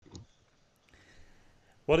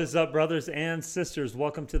What is up, brothers and sisters?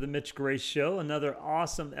 Welcome to the Mitch Gray Show. Another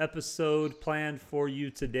awesome episode planned for you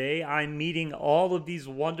today. I'm meeting all of these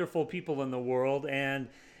wonderful people in the world, and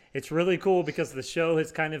it's really cool because the show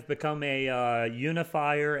has kind of become a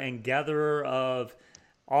unifier and gatherer of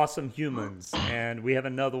awesome humans, and we have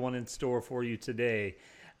another one in store for you today.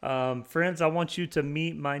 Friends, I want you to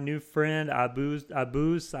meet my new friend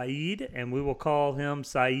Abu Saeed, and we will call him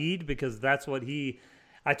Saeed because that's what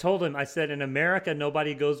I told him, I said, in America,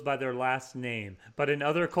 nobody goes by their last name. But in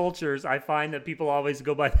other cultures, I find that people always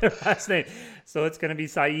go by their last name. So it's going to be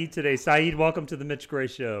Saeed today. Saeed, welcome to the Mitch Gray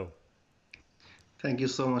Show. Thank you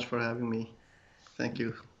so much for having me. Thank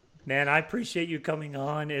you. Man, I appreciate you coming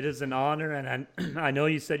on. It is an honor. And I know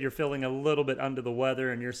you said you're feeling a little bit under the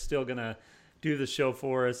weather and you're still going to do the show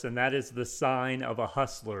for us. And that is the sign of a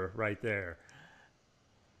hustler right there.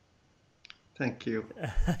 Thank you.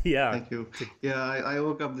 Yeah. Thank you. Yeah, I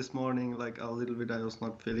woke up this morning like a little bit. I was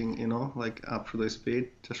not feeling, like up to the speed,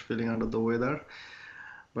 just feeling under the weather.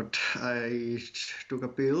 But I took a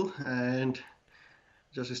pill and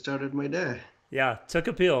just started my day. Yeah, took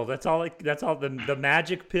a pill. That's all. That's all. The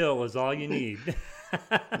magic pill is all you need.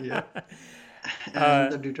 Yeah.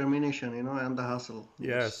 And the determination, and the hustle.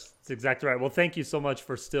 Yes, that's exactly right. Well, thank you so much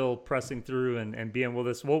for still pressing through and being with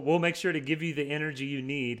us. We'll make sure to give you the energy you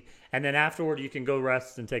need, and then afterward you can go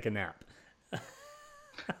rest and take a nap.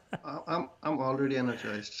 I'm already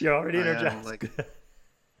energized. You're already I am energized. like,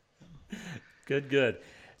 Good.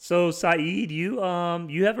 So Saeed, you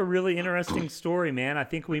have a really interesting story, man. I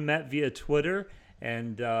think we met via Twitter,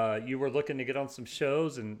 and you were looking to get on some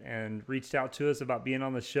shows and reached out to us about being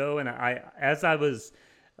on the show. And as I was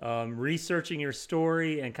researching your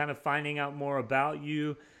story and kind of finding out more about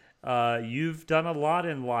you, you've done a lot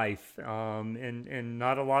in life in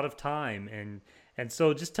not a lot of time. And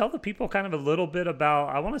so just tell the people kind of a little bit about,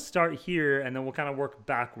 I want to start here and then we'll kind of work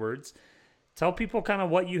backwards. Tell people kind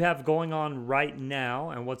of what you have going on right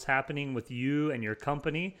now and what's happening with you and your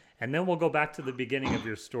company. And then we'll go back to the beginning of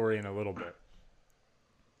your story in a little bit.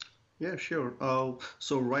 yeah, sure.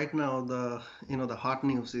 So right now the hot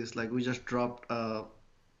news is like we just dropped a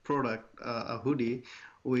product, a hoodie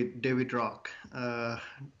with David Rock,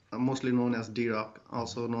 mostly known as D-Rock,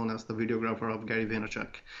 also known as the videographer of Gary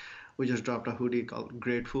Vaynerchuk. We just dropped a hoodie called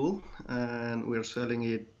Grateful, and we're selling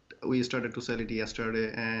it. We started to sell it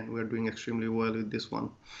yesterday, and we're doing extremely well with this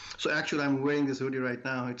one. So actually, I'm wearing this hoodie right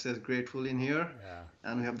now. It says Grateful in here, Yeah.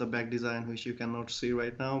 and we have the back design, which you cannot see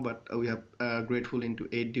right now, but we have Grateful into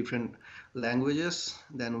 8 different languages.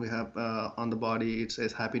 Then we have on the body, it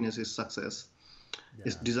says Happiness is Success.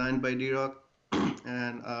 It's designed by D-Rock,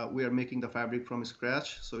 and we are making the fabric from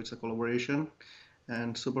scratch. So it's a collaboration,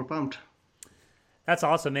 and super pumped. That's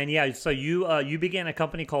awesome, man. Yeah. So you began a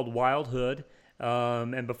company called Wild Hood.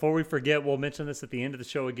 And before we forget, we'll mention this at the end of the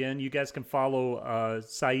show again. You guys can follow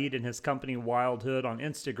Saeed and his company Wild Hood on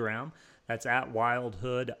Instagram. That's at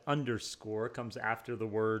wildhood_, comes after the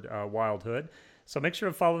word Wild Hood. So make sure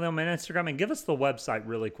to follow them on Instagram and give us the website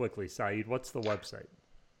really quickly, Saeed. What's the website?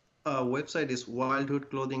 Website is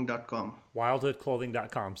wildhoodclothing.com.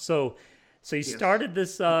 Wildhoodclothing.com. So you Yes. started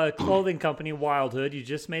this clothing company, Wild Hood. You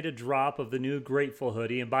just made a drop of the new Grateful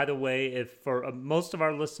hoodie. And by the way, if for most of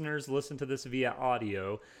our listeners listen to this via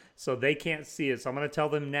audio, so they can't see it. So I'm going to tell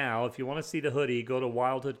them now, if you want to see the hoodie, go to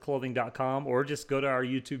wildhoodclothing.com or just go to our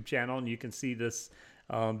YouTube channel and you can see this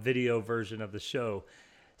video version of the show.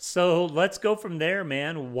 So let's go from there,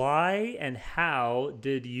 man. Why and how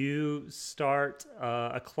did you start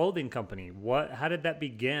a clothing company? How did that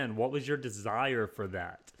begin? What was your desire for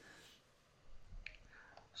that?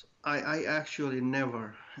 I actually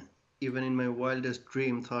never, even in my wildest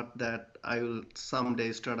dream, thought that I will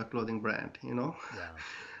someday start a clothing brand. Yeah.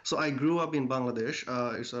 So I grew up in Bangladesh.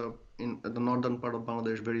 It's in the northern part of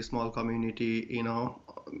Bangladesh, very small community.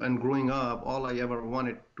 And growing up, all I ever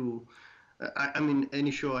wanted to, I mean,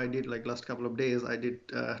 any show I did, like last couple of days, I did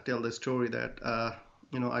tell the story that,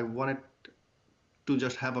 I wanted to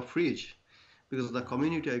just have a fridge because the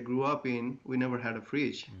community I grew up in, we never had a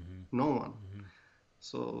fridge, no one.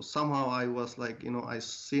 So somehow I was like, I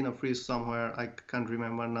seen a fridge somewhere, I can't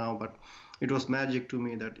remember now, but it was magic to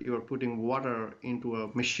me that you're putting water into a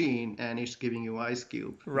machine and it's giving you ice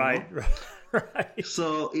cube. Right.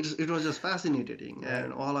 So it was just fascinating, Right.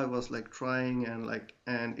 and all I was like trying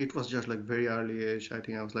and it was just like very early age. I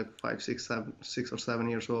think I was like 6 or 7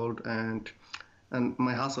 years old, and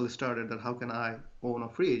my hustle started that how can I own a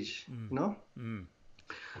fridge.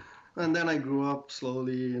 And then I grew up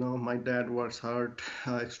slowly. My dad works hard,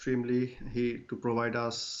 extremely, to provide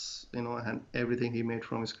us, and everything he made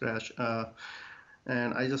from scratch.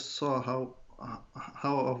 And I just saw how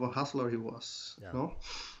how of a hustler he was, Yeah. you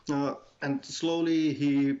know. And slowly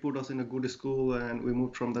he put us in a good school, and we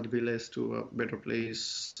moved from that village to a better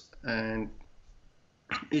place. And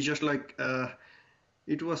it's just like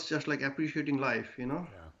it was just like appreciating life, you know,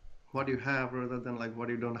 Yeah. what you have rather than like what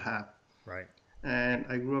you don't have. Right. And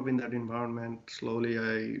I grew up in that environment. Slowly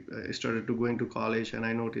I started to going to college, and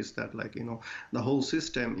I noticed that, like, you know, the whole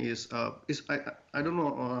system is I don't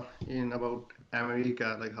know in about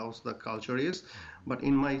America like how the culture is, but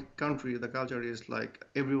in my country the culture is like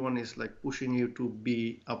everyone is like pushing you to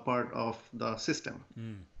be a part of the system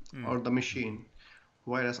Mm. Mm. or the machine,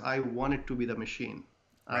 whereas I wanted to be the machine.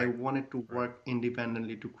 I Right. wanted to Right. work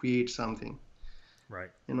independently to create something.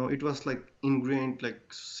 Right. You know, it was like ingrained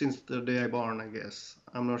like since the day I born, I guess.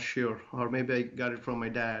 I'm not sure, or maybe I got it from my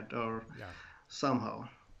dad or Yeah. somehow.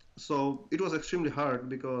 So it was extremely hard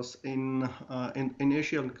because in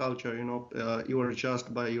Asian culture, you know, you are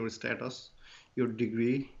judged by your status, your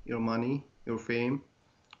degree, your money, your fame.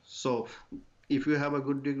 So if you have a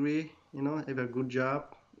good degree, you know, if you have a good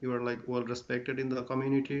job, you are like well respected in the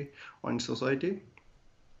community or in society.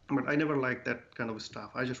 But I never liked that kind of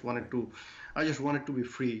stuff. Right. I just wanted to be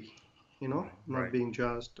free, you know, Right. not Right. being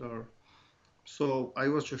judged. Or so I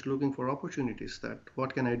was just looking for opportunities, that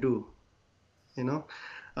what can I do, you know,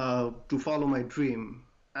 to follow my dream.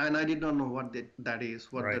 And I did not know what that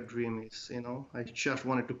is, what Right. that dream is, you know. I just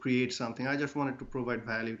wanted to create something. I just wanted to provide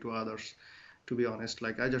value to others, to be honest.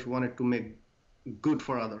 Like I just wanted to make good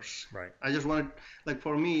for others. Right. I just wanted, like,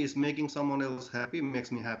 for me, is making someone else happy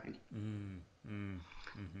makes me happy. Mm. Mm.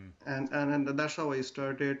 Mm-hmm. And that's how I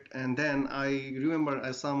started. And then I remember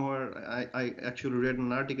I somewhere I actually read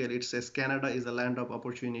an article. It says Canada is a land of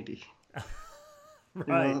opportunity. You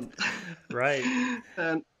Right. know, Right.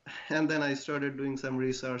 and then I started doing some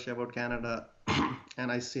research about Canada,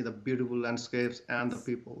 and I see the beautiful landscapes and the Yes.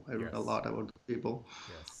 people. I read a Yes. lot about the people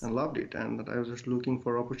Yes. and loved it. And I was just looking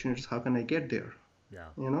for opportunities. How can I get there? Yeah.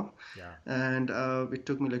 You know, Yeah. and it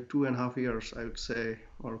took me like 2.5 years, I would say,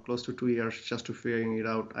 or close to 2 years, just to figuring it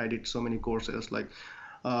out. I did so many courses. Like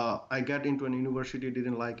I got into an university,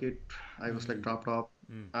 didn't like it. I was like Mm. dropped off.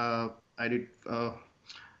 Mm. I did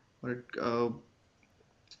what it,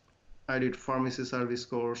 I did pharmacy service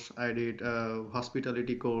course. I did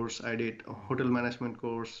hospitality course. I did a hotel Mm. management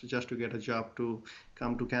course just to get a job to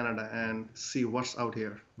come to Canada and see what's out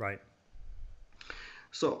here. Right.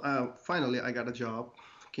 So finally, I got a job.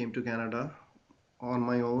 Came to Canada on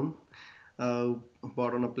my own. uh,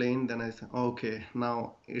 bought on a plane. Then I said, okay,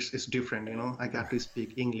 now it's different. You know, I got to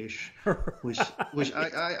speak English, which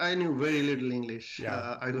Right. I knew very little English.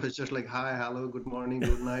 Yeah. I was just like hi, hello, good morning,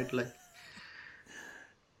 good night. Like,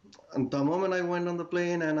 and the moment I went on the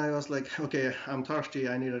plane and I was like, okay, I'm thirsty.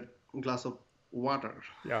 I need a glass of water.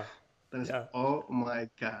 Yeah. Then I said, Yeah. oh my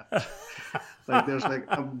God. Like there's like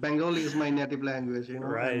Bengali is my native language, you know,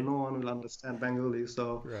 and Right. no one will understand Bengali.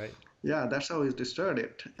 So Right. yeah, that's how it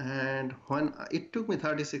started. And when it took me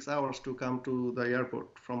 36 hours to come to the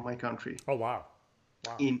airport from my country Oh, wow.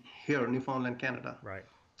 Wow. in here, Newfoundland, Canada. Right.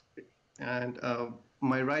 And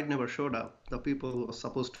my ride never showed up. The people who were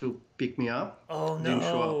supposed to pick me up Oh, didn't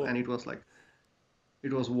show up. no. And it was like,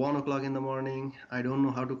 it was 1 o'clock in the morning. I don't know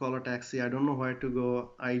how to call a taxi. I don't know where to go.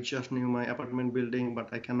 I just knew my apartment building, but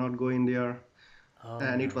I cannot go in there. Oh,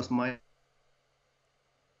 And it no. was my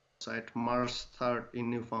site, March 3rd in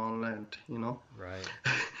Newfoundland, you know. Right.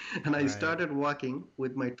 And I Right. started walking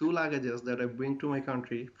with my two luggages that I bring to my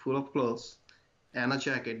country, full of clothes and a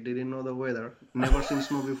jacket. Didn't know the weather. Never seen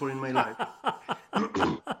snow before in my life.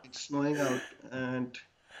 It's snowing out, and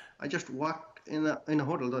I just walked in a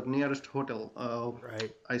hotel, the nearest hotel.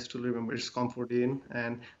 Right. I still remember it's Comfort Inn,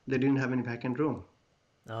 and they didn't have any vacant room.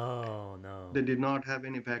 Oh, no. They did not have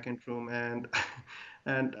any vacant room, and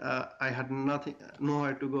and I had nothing,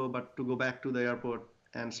 nowhere to go but to go back to the airport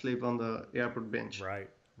and sleep on the airport bench. Right.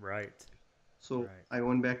 Right. So Right. I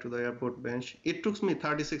went back to the airport bench. It took me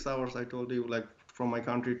 36 hours, I told you, like from my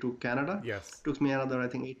country to Canada. Yes. Took me another, I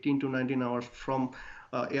think, 18 to 19 hours from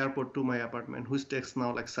airport to my apartment, which takes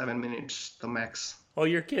now like 7 minutes, the max. Oh,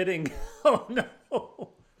 you're kidding. Oh, no. Oh,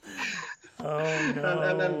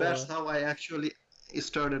 And that's no. how I actually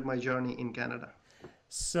started my journey in Canada.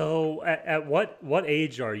 So, at what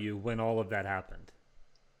age are you when all of that happened?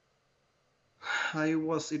 It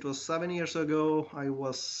was 7 years ago. I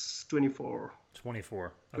was 24,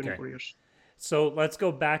 24. Okay. 24 years. So let's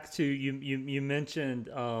go back to you mentioned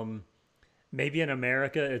maybe in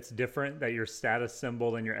America it's different that your status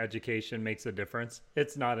symbol and your education makes a difference.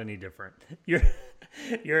 It's not any different.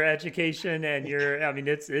 Your education and your I mean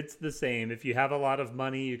it's the same. If you have a lot of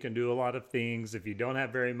money, you can do a lot of things. If you don't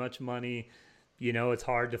have very much money, You know, it's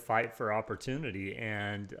hard to fight for opportunity,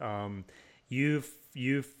 and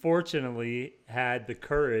you've fortunately had the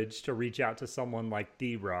courage to reach out to someone like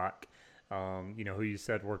D-Rock, you know, who you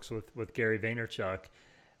said works with Gary Vaynerchuk.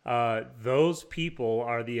 Those people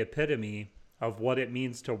are the epitome of what it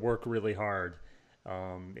means to work really hard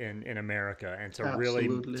in America, and to really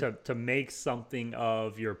Absolutely. to make something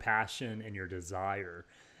of your passion and your desire.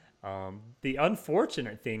 The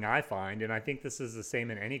unfortunate thing I find, and I think this is the same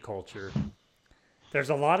in any culture, there's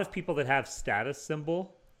a lot of people that have status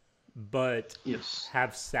symbol, but Yes.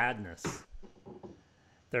 have sadness.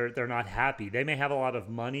 They're not happy. They may have a lot of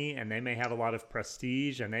money and they may have a lot of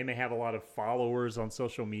prestige and they may have a lot of followers on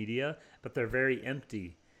social media, but they're very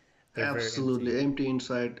empty. They're very empty. Absolutely. Empty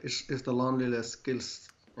inside is the loneliness kills,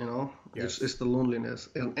 you know, it's Yes. the loneliness.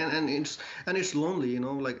 And it's lonely, you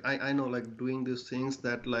know, like I know like doing these things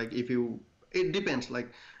that like if you it depends, like,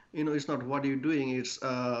 you know, it's not what you're doing, it's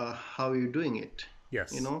how you're doing it. You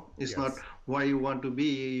Yes. know, it's not Yes. why you want to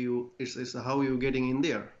be, it's how you're getting in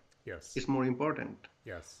there. Yes. It's more important.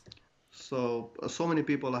 Yes. So many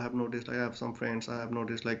people I have noticed, I have some friends I have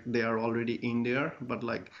noticed like they are already in there, but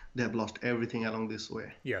like they have lost everything along this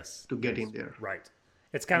way Yes. to get in Yes. there, Right. you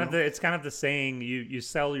know? It's kind of the saying, you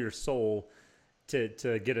sell your soul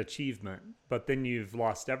to get achievement, but then you've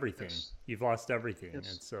lost everything. Yes, You've lost everything. And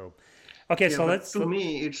yes. so okay, Yeah, so but let's to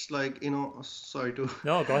me, it's like, you know, sorry to,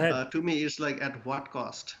 no, go ahead. to me, it's like at what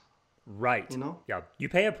cost, Right. you know? Yeah. You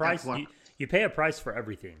pay a At price. what? You pay a price for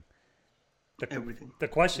everything. The, Everything. the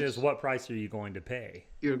question is, Yes. what price are you going to pay?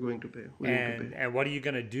 You're going to pay, willing to pay. And what are you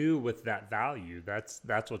going to do with that value? That's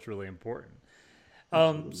what's really important. So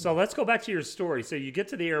Absolutely. let's go back to your story. So you get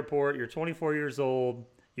to the airport, you're 24 years old,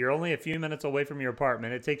 you're only a few minutes away from your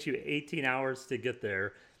apartment. It takes you 18 hours to get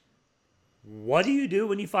there. What do you do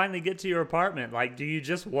when you finally get to your apartment? Like, do you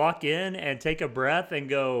just walk in and take a breath and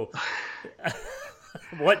go,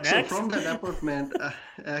 what So next? from that apartment,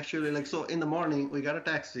 actually, like, so in the morning, we got a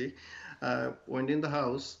taxi, went in the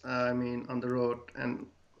house, I mean, on the road, and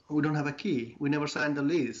we don't have a key. We never signed the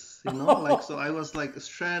lease, you know? Like, so I was like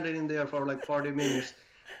stranded in there for like 40 minutes.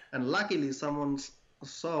 And luckily, someone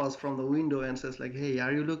saw us from the window and says like, "Hey,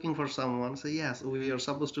 are you looking for someone?" So yes, we are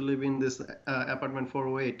supposed to live in this apartment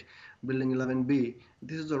 408, building 11B.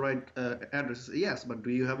 This is the right address. Yes, but do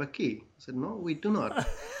you have a key? I said, "No, we do not."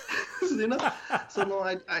 You know, so no,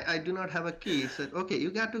 I do not have a key. He said, "Okay, you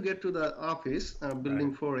got to get to the office, Right.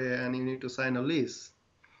 building 4A, and you need to sign a lease."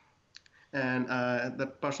 And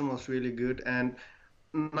that person was really good. And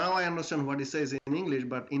now I understand what he says in English,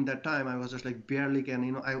 but in that time I was just like barely can,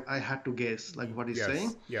 you know, I had to guess like what he's saying.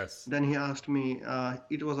 Yes. Yes. Then he asked me,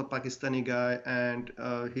 it was a Pakistani guy and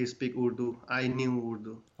he speak Urdu. I knew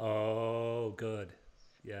Urdu. Oh, good.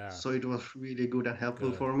 Yeah. So it was really good and helpful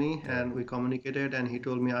Good. for me. Good. And we communicated and he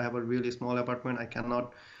told me I have a really small apartment. I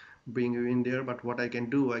cannot bring you in there, but what I can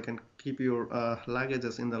do, I can keep your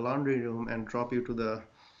luggages in the laundry room and drop you to the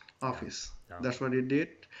Yeah. office. Yeah. That's what he did.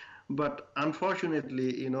 But unfortunately,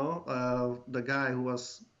 you know, the guy who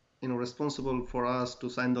was, you know, responsible for us to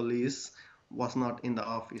sign the lease was not in the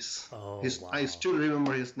office. Oh, I wow. still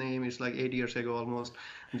remember his name. It's like 8 years ago almost.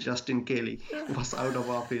 Justin Kelly was out of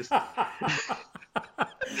office,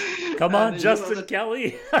 Come and on, he Justin wasn't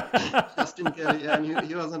Kelly. Justin Kelly, and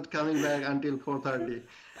he wasn't coming back until 4:30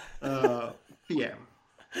 p.m.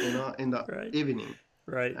 You know, in the Right. evening,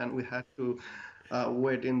 Right. and we had to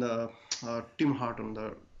wait in the Tim Horton,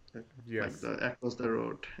 the like Yes. the across the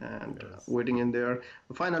road, and Yes. waiting in there.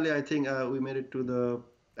 Finally, I think we made it to the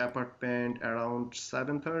apartment around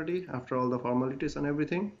 7:30 after all the formalities and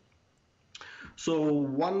everything. So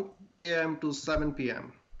 1 p.m. to 7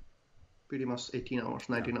 p.m. pretty much 18 hours,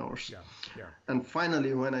 Yeah. 19 hours. Yeah. Yeah. And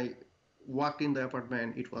finally, when I walked in the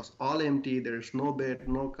apartment, it was all empty. There's no bed,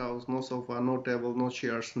 no couch, no sofa, no table, no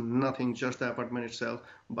chairs, nothing, just the apartment itself,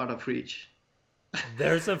 but a fridge.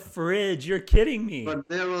 There's a fridge. You're kidding me. But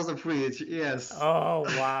there was a fridge, yes. Oh,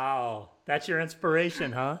 wow. That's your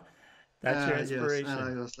inspiration, huh? That's your Yes, and I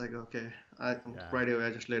inspiration. was like, okay. Yeah. Right away,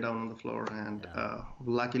 I just lay down on the floor, and Yeah.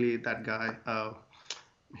 luckily, that guy,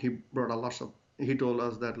 he brought a lot of. He told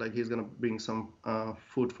us that like he's gonna bring some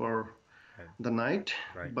food for Right. the night,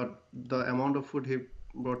 Right. but the amount of food he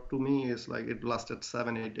brought to me is like it lasted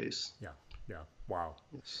 7 8 days. Yeah. Yeah. Wow.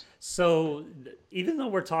 Yes. So even though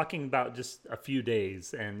we're talking about just a few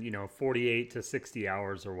days and, 48 to 60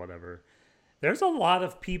 hours or whatever, there's a lot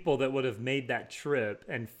of people that would have made that trip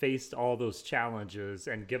and faced all those challenges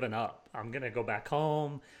and given up. I'm going to go back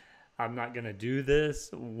home. I'm not going to do this.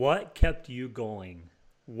 What kept you going?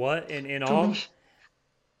 What in To all? me,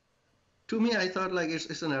 to me, I thought like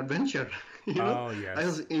it's an adventure. you know, Oh, I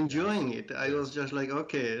was yes. Yes. enjoying it. I Yes. was just like,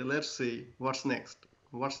 okay, let's see what's next.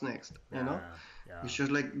 What's next? You know, Yeah. it's Yeah.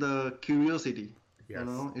 just like the curiosity. You Yes.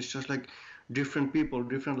 know, it's just like different people,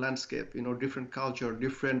 different landscape. You know, different culture,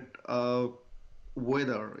 different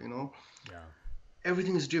weather. You know, Yeah.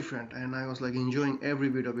 everything is different, and I was like enjoying every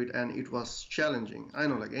bit of it, and it was challenging. I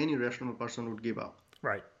know, like any rational person would give up.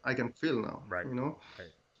 Right. I can feel now. Right. You know,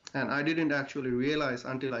 Right. and I didn't actually realize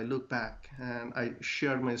until I look back and I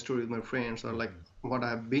shared my story with my friends or like Mm-hmm. what I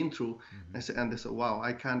have been through. Mm-hmm. And they said, wow,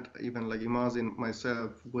 I can't even like imagine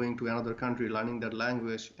myself going to another country, learning that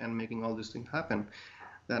language and making all these things happen.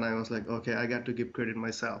 Then I was like, okay, I got to give credit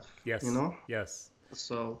myself, you Yes. know? Yes.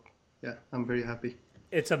 So yeah, I'm very happy.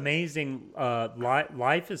 It's amazing.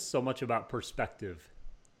 Life is so much about perspective.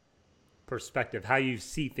 Perspective, how you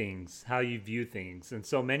see things, how you view things. And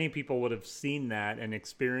so many people would have seen that and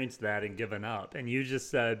experienced that and given up. And you just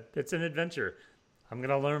said, it's an adventure. I'm going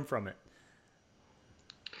to learn from it.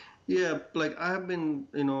 Yeah, like I have been,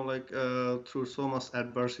 like through so much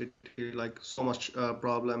adversity, like so much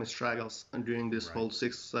problem, struggles during this Right. whole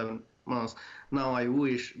 6, 7 months. Now I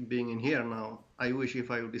wish being in here now, I wish if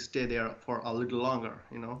I would stay there for a little longer,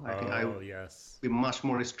 I think I would Oh, yes. be much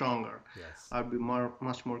more stronger. Yes. I'd be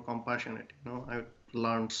much more compassionate, I would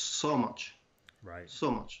learn so much, Right.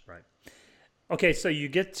 so much. Right. Okay, so you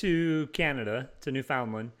get to Canada, to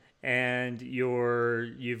Newfoundland, and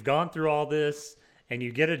you've gone through all this, and you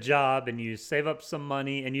get a job, and you save up some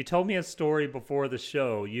money, and you told me a story before the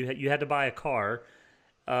show. You had to buy a car,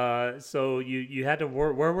 so you had to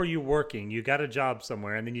work. Where were you working? You got a job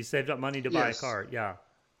somewhere, and then you saved up money to buy a Yes, car. Yeah,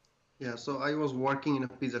 yeah. So I was working in a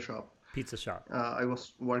pizza shop. pizza shop. I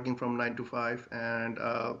was working from 9 to 5, and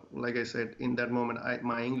like I said, in that moment,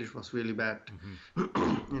 my English was really bad.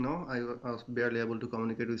 Hmm. I was barely able to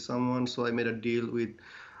communicate with someone, so I made a deal with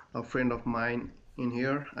a friend of mine in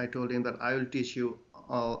here. I told him that I will teach you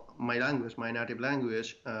my language, my native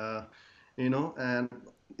language, and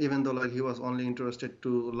even though like he was only interested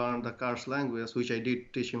to learn the Kars language, which I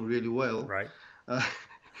did teach him really well. Right. Uh,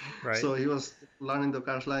 Right. so he was learning the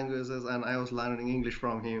Kars languages, and I was learning English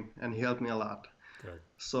from him, and he helped me a lot. Good.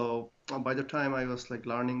 So by the time I was like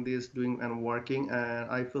learning this, doing and working, and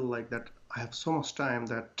I feel like that I have so much time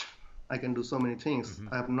that I can do so many things. Hmm.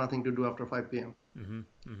 I have nothing to do after 5 p.m. Hmm.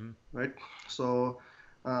 Hmm. Right? So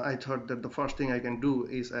I thought that the first thing I can do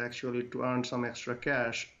is actually to earn some extra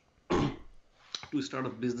cash to start a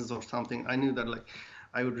business or something. I knew that like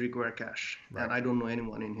I would require cash, Right. and I don't know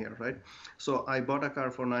anyone in here, right? So I bought a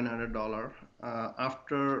car for $900.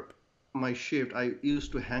 After my shift, I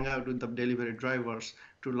used to hang out with the delivery drivers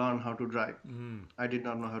to learn how to drive. Mm. I did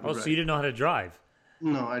not know how to Oh, so you drive. didn't know how to drive?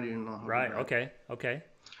 No, I didn't know how to Right. drive. Okay. Okay.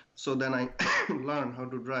 So then I learned how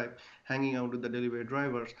to drive, hanging out with the delivery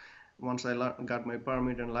drivers. Once I got my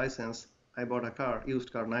permit and license, I bought a car,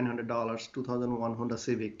 used car, $900, 2001 Honda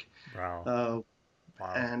Civic. Wow. Uh,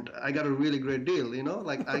 Wow. and I got a really great deal,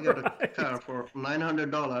 Like I got a Right. car for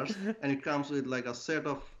 $900, and it comes with like a set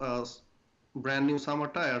of brand new summer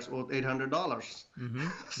tires worth $800. Hmm.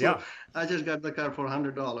 So Yeah. I just got the car for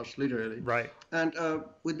 $100, literally. Right. And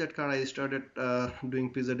with that car, I started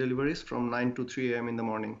doing pizza deliveries from 9 to 3 a.m. in the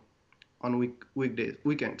morning on weekdays,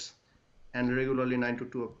 weekends, and regularly 9 to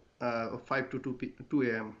 2, 5 to 2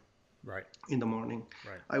 a.m. Right. in the morning.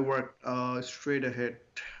 Right. I worked straight ahead,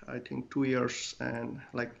 I think 2 years and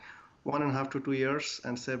like 1.5 to 2 years,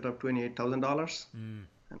 and saved up $28,000. Mm.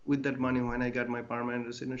 With that money, when I got my permanent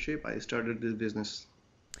residency, I started this business.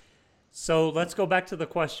 So let's go back to the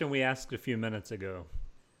question we asked a few minutes ago.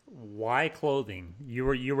 Why clothing? You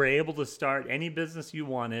were able to start any business you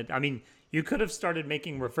wanted. I mean, you could have started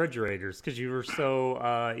making refrigerators because you were so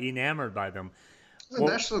enamored by them. Well,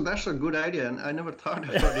 That's a good idea, and I never thought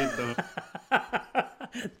about it though.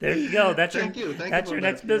 there you go. Thank you That's for your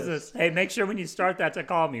that. next Yes. business. Hey, make sure when you start that to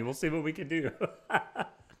call me. We'll see what we can do.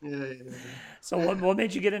 Yeah, yeah, yeah. So what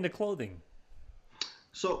made you get into clothing?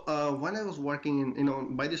 So when I was working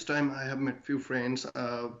in, by this time I have met few friends,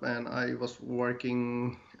 and I was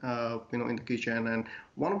working, in the kitchen. And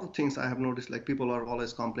one of the things I have noticed, like people are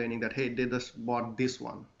always complaining that, hey, they just bought this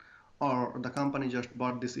one, or the company just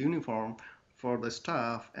bought this uniform for the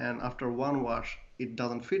staff, and after one wash, it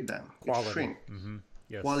doesn't fit them. It Quality. shrinks, Hmm.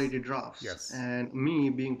 Yes. quality drops. Yes. And me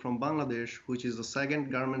being from Bangladesh, which is the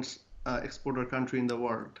second garments exporter country in the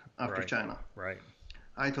world after Right. China, Right.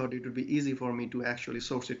 I thought it would be easy for me to actually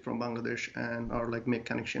source it from Bangladesh and or like make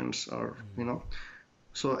connections or.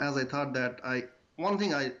 So as I thought that one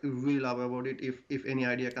thing I really love about it, if any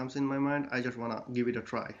idea comes in my mind, I just wanna give it a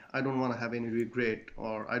try. I don't wanna have any regret,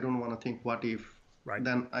 or I don't wanna think what if. Right.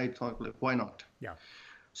 Then I thought like, why not? Yeah.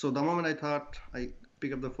 So the moment I thought, I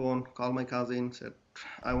pick up the phone, call my cousin, said,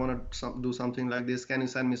 I want to do something like this. Can you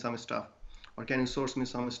send me some stuff? Or can you source me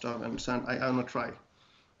some stuff and send? I want to try.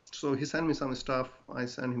 So he sent me some stuff. I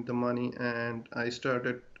sent him the money, and I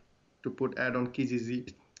started to put ad on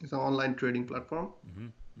Kijiji. It's an online trading platform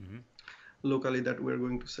locally that we're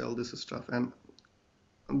going to sell this stuff. And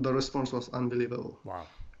the response was unbelievable. Wow.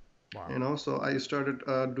 So I started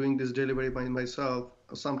doing this delivery by myself.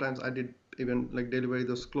 Sometimes I did even like delivery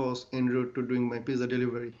those clothes en route to doing my pizza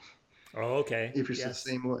delivery. Oh, okay. If it's the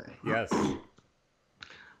same way. Yes.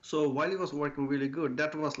 So while it was working really good,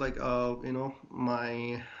 that was like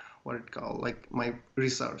my what it called like my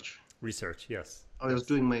research. Research, yes. I was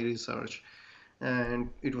doing my research, and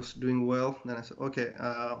it was doing well. Then I said, okay,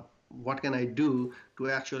 what can I do to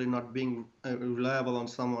actually not being reliable on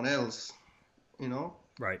someone else,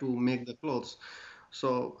 Right. to make the clothes.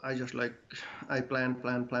 So I just I planned,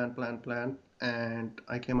 and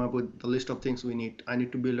I came up with the list of things we need. I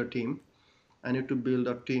need to build a team. I need to build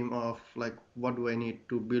a team of like, what do I need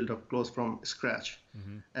to build up clothes from scratch?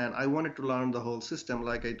 And I wanted to learn the whole system.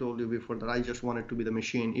 Like I told you before, that I just wanted to be the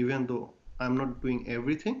machine, even though I'm not doing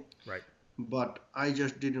everything. Right. But I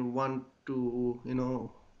just didn't want to,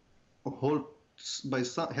 hold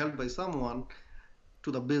held by someone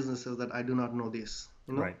to the businesses that I do not know this.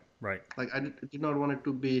 Right. Like I did not want it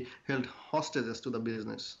to be held hostages to the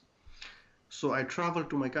business. So I traveled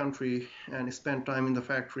to my country and spent time in the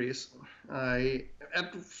factories.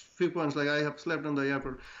 At a few points, like I have slept on the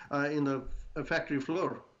airport, in the factory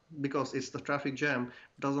floor, because it's the traffic jam.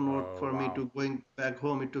 It doesn't work for me to going back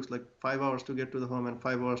home. It took like 5 hours to get to the home and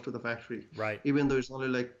 5 hours to the factory. Right. Even though it's only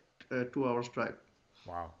like 2 hours drive.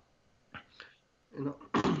 Wow.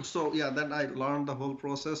 So yeah, then I learned the whole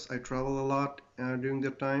process. I travel a lot during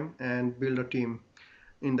that time and build a team.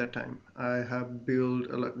 In that time, I have built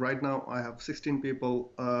right now I have 16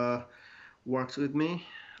 people works with me.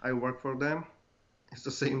 I work for them. It's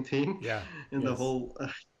the same thing. Yeah. In the whole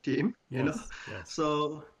team. Yes.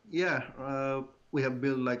 So yeah, we have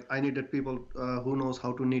built like I needed people who knows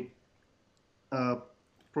how to knit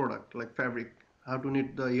product like fabric, how to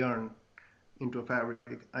knit the yarn into a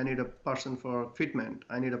fabric. I need a person for fitment.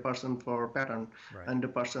 I need a person for pattern, and a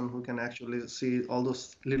person who can actually see all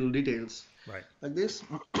those little details. Right. Like this.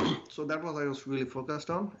 So that was I was really focused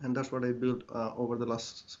on, and that's what I built over the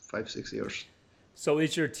last 5-6 years. So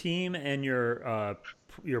is your team and your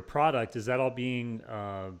product, is that all being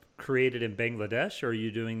created in Bangladesh, or are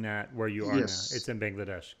you doing that where you are now? It's in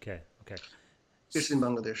Bangladesh. Okay. It's in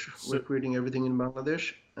Bangladesh. We're creating everything in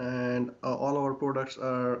Bangladesh, and all our products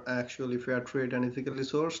are actually fair trade and ethically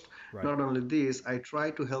sourced. Right. Not only this, I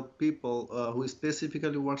try to help people who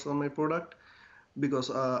specifically works on my product,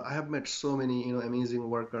 because I have met so many amazing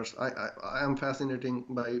workers. I am fascinated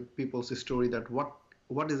by people's story, that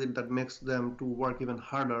what is it that makes them to work even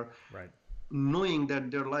harder, right, knowing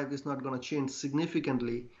that their life is not going to change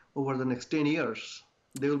significantly over the next 10 years.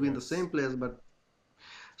 They will be in the same place, but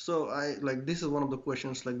so this is one of the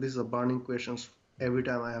questions, like this is a burning questions every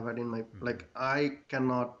time I have had in my like I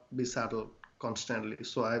cannot be saddled constantly.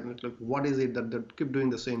 So I'm like, what is it that they keep doing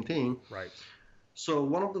the same thing? Right. So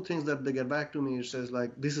one of the things that they get back to me is says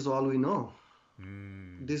like, this is all we know.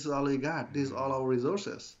 This is all we got. This is all our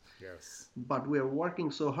resources. Yes. But we are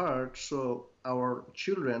working so hard so our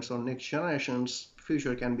children's or next generation's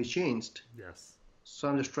future can be changed. Yes. So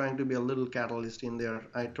I'm just trying to be a little catalyst in there.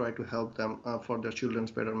 I try to help them for their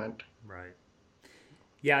children's betterment. Right.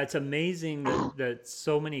 Yeah, it's amazing that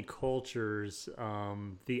so many cultures,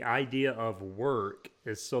 the idea of work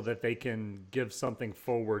is so that they can give something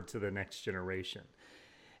forward to the next generation.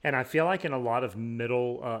 And I feel like in a lot of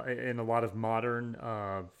modern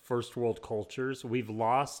first world cultures, we've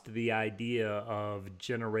lost the idea of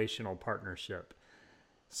generational partnership.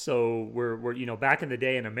 So we're back in the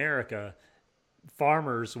day in America,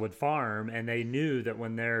 farmers would farm, and they knew that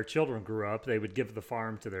when their children grew up, they would give the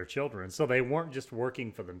farm to their children. So they weren't just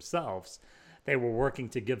working for themselves. They were working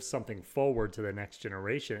to give something forward to the next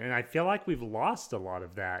generation. And I feel like we've lost a lot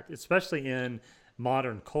of that, especially in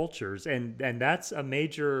modern cultures. And that's a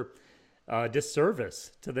major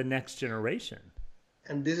disservice to the next generation.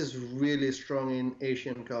 And this is really strong in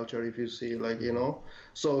Asian culture, if you see,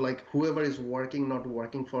 so like whoever is working, not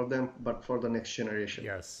working for them, but for the next generation.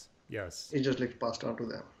 Yes. Yes. It's just like passed on to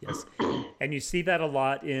them. Yes. And you see that a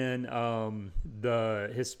lot in the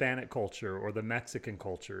Hispanic culture or the Mexican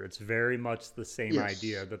culture. It's very much the same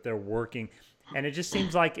idea that they're working. And it just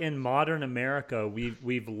seems like in modern America,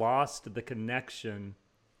 we've lost the connection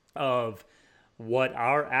of what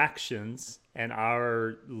our actions and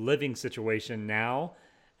our living situation now,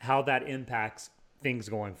 how that impacts things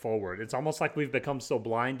going forward. It's almost like we've become so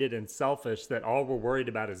blinded and selfish that all we're worried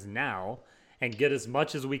about is now and get as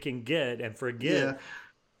much as we can get and forget Yeah,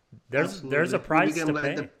 there's a absolutely. We price became to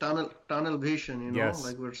like the pay. tunnel vision, Yes.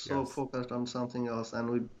 like we're so Yes. focused on something else,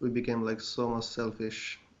 and we became like so much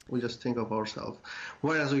selfish. We just think of ourselves,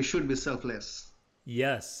 whereas we should be selfless,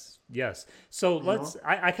 Yes, yes. So you know.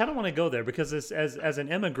 I kind of want to go there because as an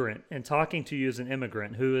immigrant and talking to you as an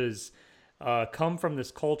immigrant who is come from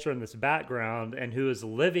this culture and this background and who is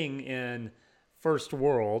living in first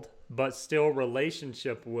world but still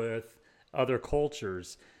relationship with other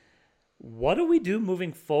cultures, what do we do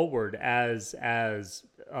moving forward as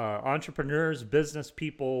entrepreneurs, business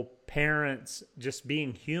people, parents, just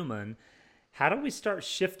being human? How do we start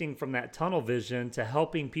shifting from that tunnel vision to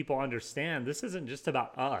helping people understand this isn't just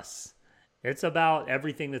about us? It's about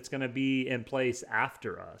everything that's going to be in place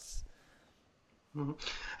after us. Mhm.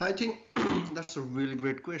 I think that's a really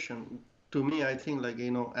great question. To me, I think like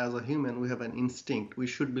as a human, we have an instinct. We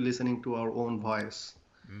should be listening to our own voice.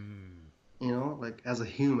 Mm, Like as a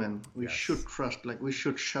human, we should yes. trust. Like we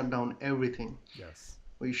should shut down everything. Yes.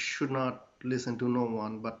 We should not listen to no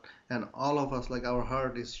one. And all of us, like our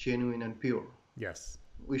heart is genuine and pure. Yes.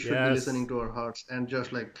 We should be Yes. listening to our hearts and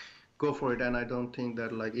just like go for it. And I don't think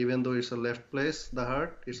that like even though it's a left place, the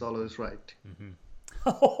heart is always right.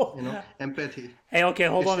 Empathy. Hey, okay,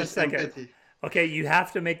 hold It's on a just second. empathy. Okay, you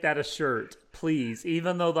have to make that a shirt, please.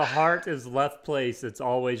 Even though the heart is left place, it's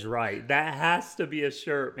always right. That has to be a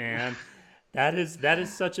shirt, man. That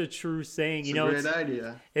is such a true saying. It's a great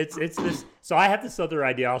idea. It's this. So I have this other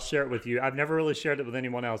idea. I'll share it with you. I've never really shared it with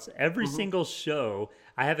anyone else. Every Hmm. single show,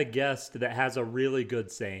 I have a guest that has a really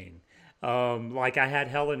good saying. Like I had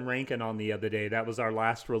Helen Rankin on the other day. That was our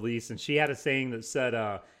last release, and she had a saying that said,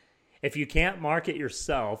 "If you can't market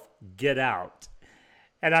yourself, get out."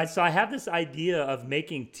 And so I have this idea of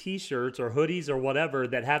making T-shirts or hoodies or whatever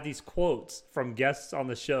that have these quotes from guests on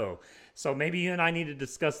the show. So maybe you and I need to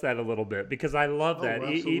discuss that a little bit because I love that. Oh,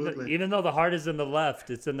 Even absolutely. even though the heart is in the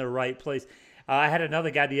left, it's in the right place. I had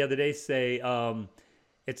another guy the other day say,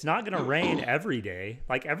 "It's not going to rain every day.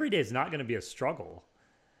 Like every day is not going to be a struggle."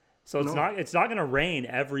 So it's No. not going to rain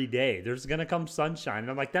every day. There's going to come sunshine.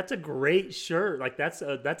 And I'm like, that's a great shirt. Like that's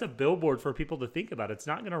a billboard for people to think about. It's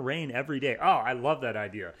not going to rain every day. Oh, I love that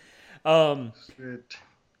idea. Um, Great.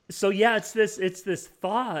 so yeah, it's this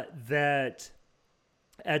thought that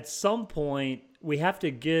at some point we have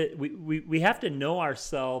to know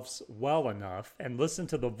ourselves well enough and listen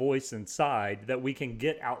to the voice inside that we can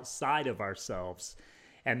get outside of ourselves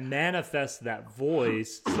and manifest that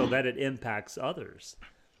voice so that it impacts others.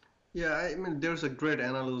 Yeah, I mean, there's a great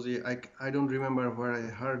analogy. I don't remember where I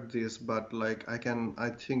heard this, but like I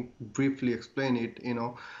think, briefly explain it.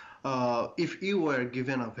 If you were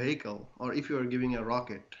given a vehicle or if you are giving a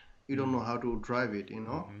rocket, you don't know Mm. how to drive it.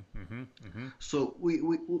 Mhm. Mhm. Mhm. So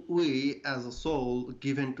we as a soul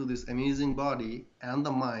given to this amazing body and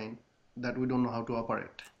the mind that we don't know how to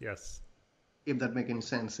operate. Yes. If that make any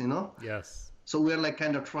sense. Yes. So we are like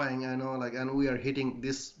kind of trying, like, and we are hitting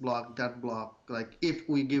this block, that block. Like if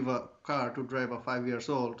we give a car to drive a 5 years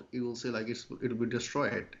old, you will see like it'll be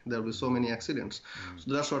destroyed. There'll be so Mhm. many accidents. Mm.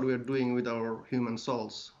 So that's what we are doing with our human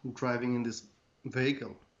souls, driving in this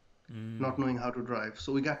vehicle, not Mm. knowing how to drive.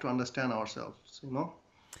 So we got to understand ourselves.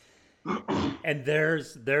 And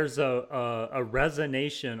there's a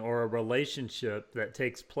resonation or a relationship that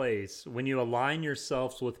takes place when you align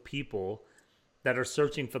yourselves with people that are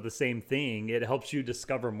searching for the same thing. It helps you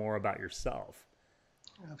discover more about yourself.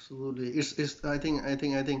 Absolutely. It's I think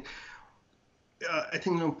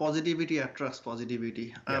positivity attracts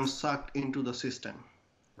positivity. I'm Yes. sucked into the system.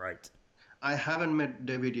 Right. I haven't met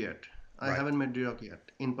David yet. I Right. haven't met Dirk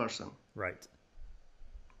yet in person, Right.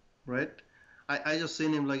 right? I just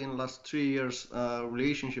seen him like in the last 3 years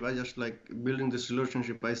relationship. I just like building this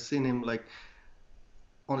relationship. I seen him like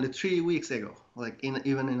only 3 weeks ago, like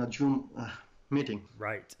even in a Zoom meeting.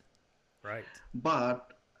 Right. Right.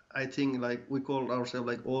 But I think like we call ourselves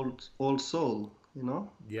like old soul.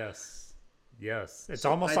 Yes. Yes. It's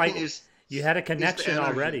So almost I think like it's you had a it's the connection energy.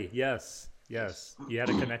 already. Yes. Yes. Yes. You had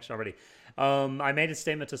a connection already. I made a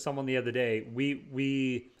statement to someone the other day.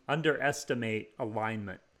 We underestimate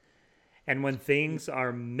alignment. And when things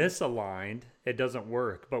are misaligned, it doesn't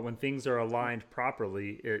work. But when things are aligned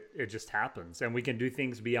properly, it just happens. And we can do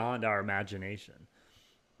things beyond our imagination.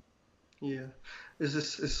 Yeah,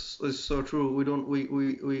 it's so true. We don't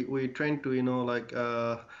we tend to like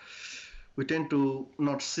we tend to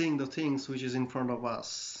not seeing the things which is in front of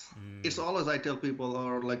us. It's Mm, always I tell people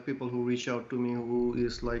or like people who reach out to me who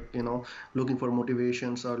is like looking for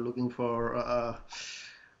motivations or looking for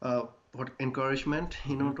what encouragement,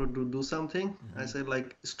 Mm-hmm. to do something. I Mm-hmm. said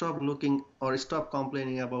like stop looking or stop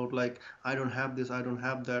complaining about like I don't have this, I don't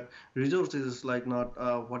have that. Resources is like not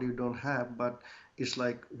what you don't have, but it's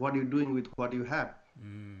like what you're doing with what you have.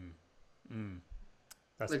 Mm. Mm.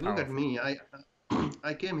 That's Like look at powerful. me, I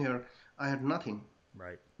I came here, I had nothing,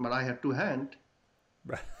 Right. but I had two hand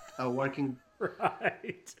working.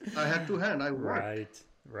 Right. I had two hand, I worked. Right.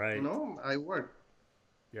 Right. I worked.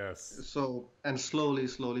 Yes. So and slowly,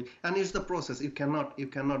 and it's the process. You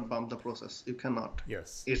cannot bump the process. You cannot.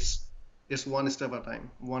 Yes. It's it's one step at a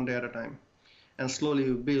time, one day at a time, and slowly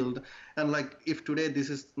you build. And like if today this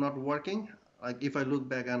is not working, like if I look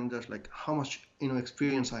back and just like how much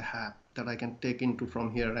experience I have that I can take into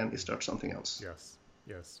from here and start something else. Yes.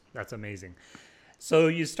 Yes. That's amazing. So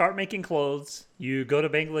you start making clothes, you go to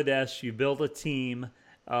Bangladesh, you build a team.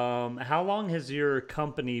 How long has your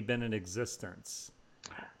company been in existence?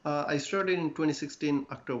 I started in 2016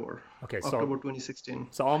 October, Okay, October 2016.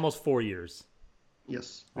 so almost 4 years.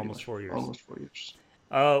 Yes, pretty Almost much 4 years. almost 4 years.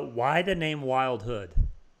 Why the name Wild Hood?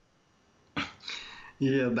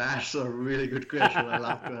 Yeah, that's a really good question. I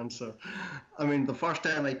love to answer. I mean, the first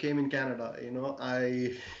time I came in Canada,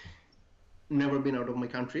 I never been out of my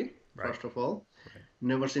country, Right. first of all. Right.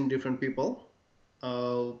 Never seen different people.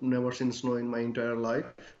 Never seen snow in my entire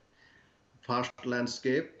life. Vast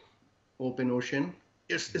landscape, open ocean.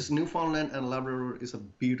 It's Newfoundland and Labrador is a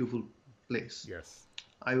beautiful place. Yes.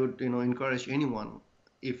 I would, encourage anyone,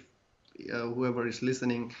 if whoever is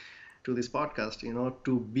listening to this podcast,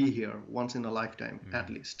 to be here once in a lifetime at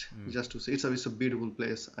Mm. least, Mm. just to see. It's a beautiful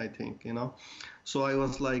place, I think. So I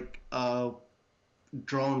was like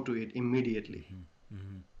drawn to it immediately, Mm-hmm.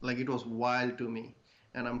 Mm-hmm. like it was wild to me,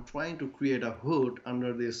 and I'm trying to create a hood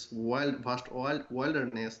under this vast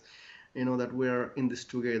wilderness. That we're in this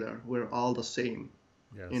together. We're all the same.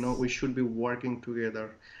 Yes. We should be working together,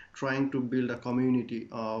 trying to build a community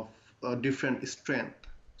of different strength.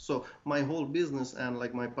 So my whole business and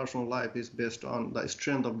like my personal life is based on the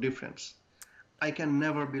strength of difference. I can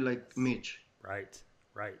never be like Mitch. Right.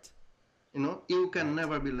 Right. You can Right.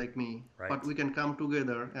 never be like me, but Right. we can come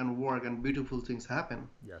together and work and beautiful things happen,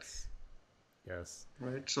 Yes. Yes.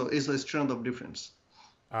 right? So it's the strength of difference.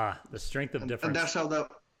 Ah, the strength of And difference.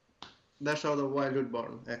 that's how the wildwood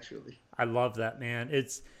born actually. I love that, man.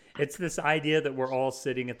 It's this idea that we're all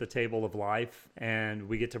sitting at the table of life and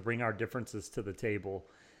we get to bring our differences to the table.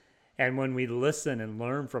 And when we listen and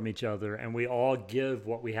learn from each other and we all give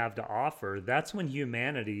what we have to offer, that's when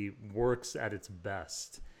humanity works at its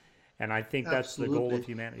best. And I think that's the goal of Absolutely.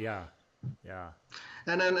 humanity. Yeah. Yeah.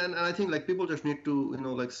 And I think like people just need to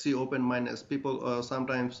like see open mindedness. People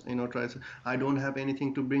sometimes try to say, I don't have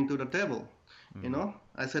anything to bring to the table. Hmm.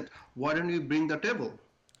 I said, why don't you bring the table?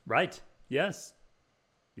 Right. Yes.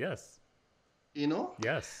 Yes. You know,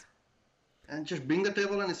 Yes. and just bring the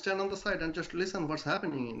table and stand on the side and just listen what's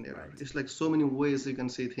happening in there. Right. It's like so many ways you can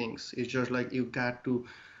see things. It's just like you got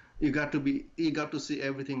to see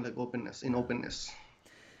everything like openness in Yeah. openness.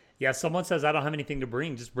 Yeah. Someone says, I don't have anything to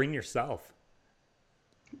bring. Just bring yourself.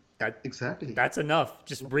 That Exactly. That's enough.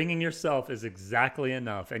 Just bringing yourself is exactly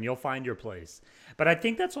enough, and you'll find your place. But I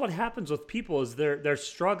think that's what happens with people is they're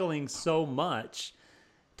struggling so much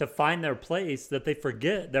to find their place that they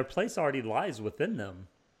forget their place already lies within them.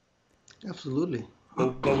 Absolutely.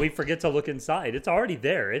 But we forget to look inside. It's already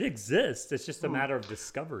there. It exists. It's just a Hmm. matter of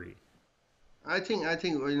discovery. I think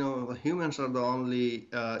humans are the only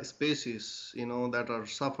species that are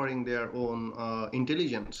suffering their own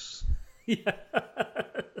intelligence. Yes.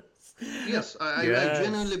 Yes, I Yes.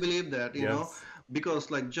 genuinely believe that, Yes. because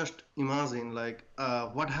like just imagine like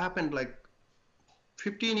what happened like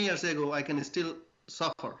 15 years ago, I can still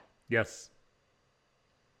suffer. Yes.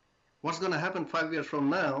 What's going to happen 5 years from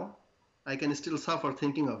now, I can still suffer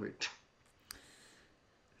thinking of it.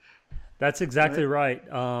 That's exactly Right?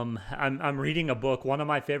 right. I'm reading a book. One of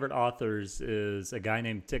my favorite authors is a guy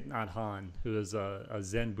named Thich Nhat Hanh, who is a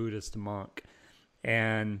Zen Buddhist monk,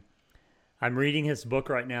 and I'm reading his book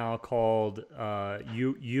right now called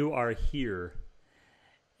 "You Are Here,"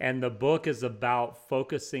 and the book is about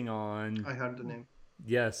focusing on. I heard the name.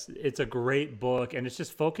 Yes, it's a great book, and it's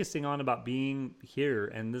just focusing on about being here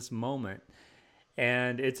in this moment.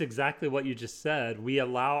 And it's exactly what you just said. We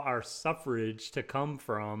allow our suffrage to come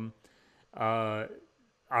from uh,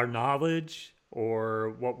 our knowledge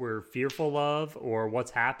or what we're fearful of or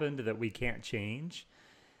what's happened that we can't change.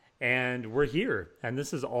 And we're here. And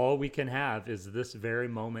this is all we can have is this very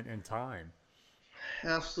moment in time.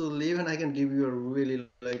 Absolutely. Even I can give you a really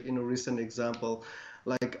like recent example.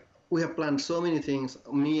 Like we have planned so many things.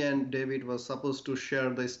 Me and David was supposed to share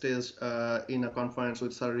the stage in a conference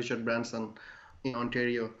with Sir Richard Branson in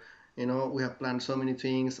Ontario. We have planned so many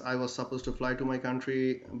things. I was supposed to fly to my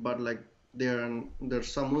country, but like there's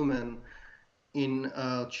some women in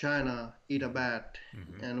China eat a bat,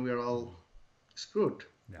 Hmm. and we're all screwed.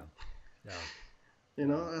 Yeah.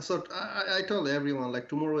 Yeah. So I told everyone like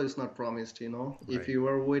tomorrow is not promised. If Right. you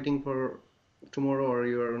are waiting for tomorrow, or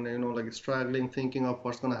you're like struggling thinking of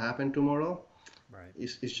what's gonna happen tomorrow, Right.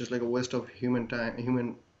 it's just like a waste of human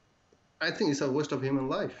time. I think it's a waste of human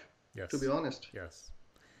life, to be Yes. honest. Yes.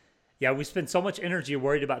 Yeah, we spend so much energy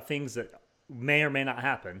worried about things that may or may not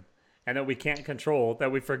happen and that we can't control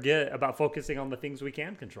that we forget about focusing on the things we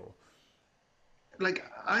can control. Like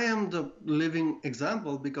I am the living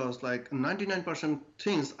example, because like 99%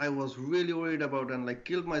 things I was really worried about and like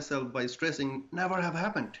killed myself by stressing never have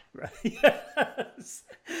happened. Right? Yes.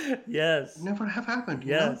 Yes. Never have happened.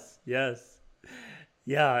 Yes. Yes.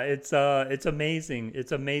 Yeah, it's amazing.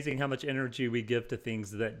 It's amazing how much energy we give to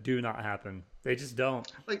things that do not happen. They just don't.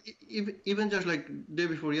 Like even just like day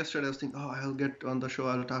before yesterday, I was thinking, oh, I'll get on the show,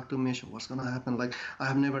 I'll talk to Misha, what's gonna happen? Like I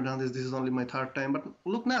have never done this. This is only my third time, but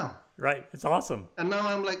look now. Right? It's awesome. And now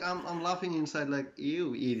I'm like I'm laughing inside, like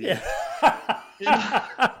you Yeah. idiot. You know?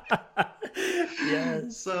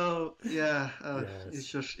 Yes. So yeah,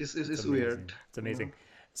 it's Yes. just It's it's weird. amazing. It's You know. amazing.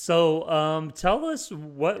 So, tell us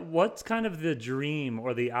what's kind of the dream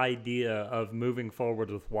or the idea of moving forward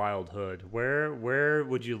with Wildhood. Where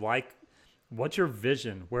would you like? What's your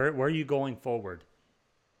vision? Where are you going forward?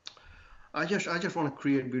 I just want to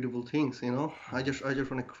create beautiful things. I just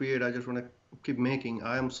want to create. I just want to keep making.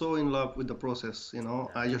 I am so in love with the process. Yeah.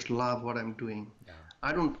 I just love what I'm doing. Yeah.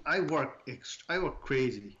 I work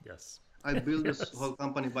crazy. Yes. I built this Yes. whole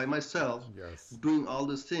company by myself, Yes. doing all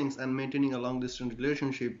these things and maintaining a long distance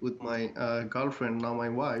relationship with my girlfriend, now my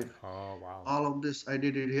wife. Oh wow. All of this I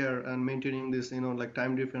did it here, and maintaining this, like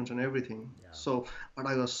time difference and everything. Yeah. So, but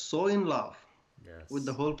I was so in love with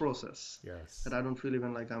the Yes. whole process Yes. that I don't feel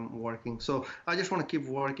even like I'm working. So I just want to keep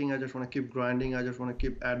working. I just want to keep grinding. I just want to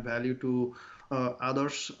keep add value to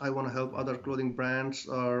others. I want to help other clothing brands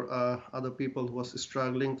or other people who are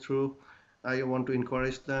struggling through. I want to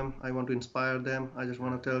encourage them. I want to inspire them. I just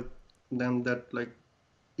want to tell them that like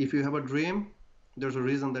if you have a dream, there's a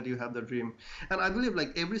reason that you have the dream. And I believe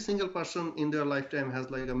like every single person in their lifetime has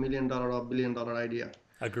like $1 million or $1 billion idea.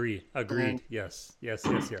 Agreed. And Agreed. Yes. Yes.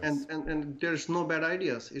 Yes. and, Yes. and and there's no bad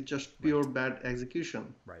ideas. It's just Right. pure bad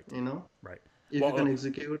execution. Right. You know, Right. if you Well, can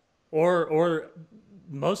execute. or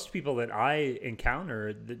most people that I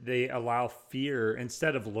encounter, they allow fear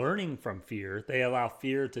instead of learning from fear. They allow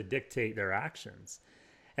fear to dictate their actions.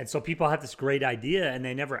 And so people have this great idea and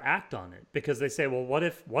they never act on it because they say, "Well, what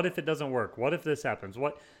if it doesn't work? What if this happens?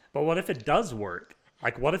 What if it does work?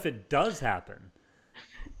 Like what if it does happen?"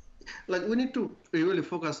 Like we need to really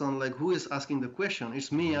focus on like who is asking the question.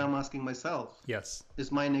 It's me. Hmm. I'm asking myself. Yes.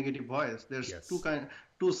 It's my negative voice. There's Yes.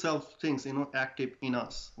 two self things active in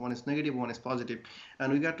us. One is negative, one is positive,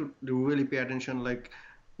 and we got to really pay attention. Like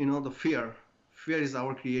the fear. Fear is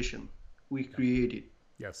our creation. We Yeah. create it.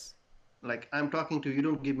 Yes. Like I'm talking to you. You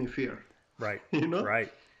don't give me fear. Right. You know.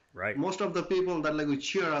 Right. Right. Most of the people that like we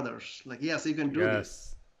cheer others. Like yes, you can do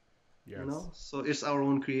this. Yes. Yes. So it's our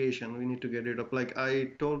own creation. We need to get rid of. Like I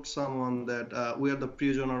told someone that we are the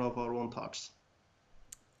prisoner of our own thoughts.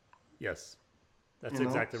 Yes. That's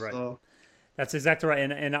exactly right. So That's exactly right.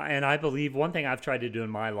 And I believe one thing I've tried to do in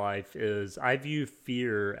my life is I view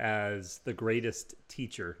fear as the greatest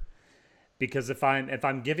teacher. Because if I'm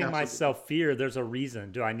giving absolutely. myself fear, there's a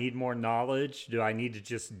reason. Do I need more knowledge? Do I need to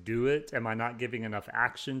just do it? Am I not giving enough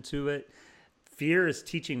action to it? Fear is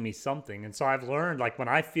teaching me something. And so I've learned like when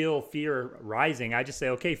I feel fear rising, I just say,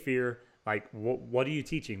 "Okay, fear, like what are you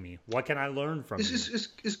teaching me? What can I learn from It's, you?" it's, it's,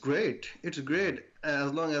 it's great. It's great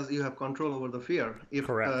as long as you have control over the fear. If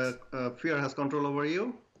Correct. fear has control over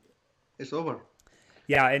you, it's over.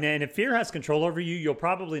 Yeah, and if fear has control over you, you'll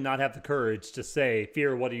probably not have the courage to say,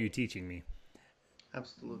 "Fear, what are you teaching me?"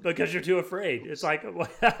 Absolutely. Because you're too afraid. It's like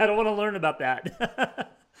I don't want to learn about that.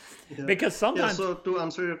 Yeah. Because Yeah. sometimes So to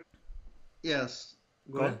answer your, yes,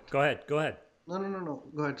 go go ahead. go ahead, go ahead. No, no, no, no.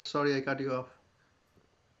 Go ahead. Sorry, I cut you off.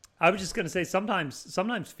 I was just going to say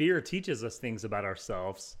sometimes fear teaches us things about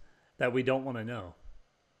ourselves that we don't want to know.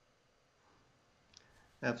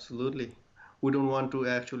 Absolutely. We don't want to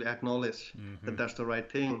actually acknowledge Hmm. that that's the right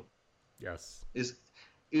thing. Yes. Is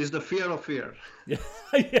is the fear of fear. Yeah.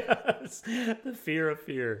 Yes. The fear of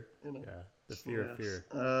fear. You know. Yeah. The fear of Yes.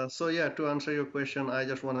 fear. So yeah, to answer your question, I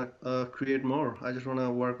just want to create more. I just want to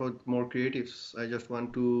work with more creatives. I just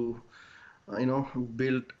want to,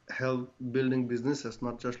 build, help building businesses,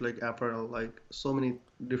 not just like apparel, like so many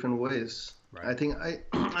different ways. I Right. think I,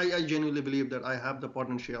 I genuinely believe that I have the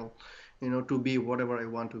potential, to be whatever I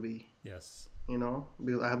want to be. Yes.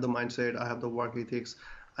 Because I have the mindset, I have the work ethics,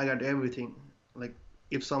 I got everything. Like,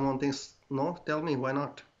 if someone thinks no, tell me, why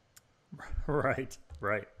not? Right.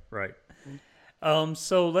 Right. Right.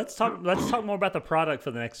 So let's talk more about the product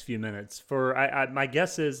for the next few minutes. My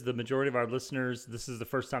guess is the majority of our listeners, this is the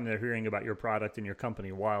first time they're hearing about your product and your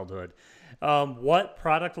company, Wildhood. What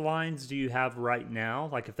product lines do you have right now?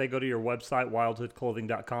 Like if they go to your website,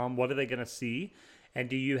 wildhoodclothing.com, what are they going to see? And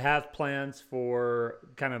do you have plans for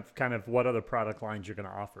kind of what other product lines you're going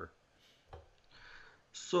to offer?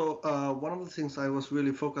 So one of the things I was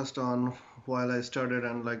really focused on while I started,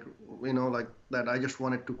 and like like that, I just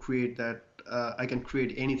wanted to create that I can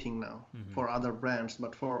create anything now Hmm. for other brands,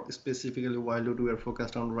 but for specifically Wildwood, we are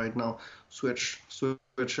focused on right now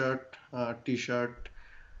sweatshirt, t-shirt,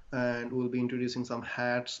 and we'll be introducing some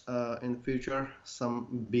hats in the future,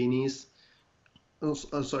 some beanies.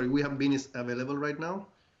 Sorry, we have beanies available right now,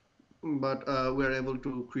 but we are able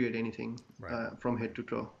to create anything Right. from head to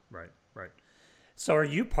toe. Right. Right. So are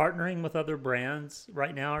you partnering with other brands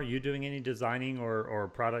right now? Are you doing any designing or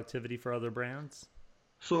productivity for other brands?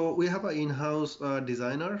 So we have an in-house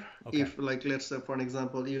designer. Okay. If like let's say for an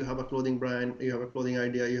example, you have a clothing brand, you have a clothing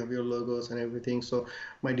idea, you have your logos and everything. So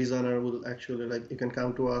my designer will actually like you can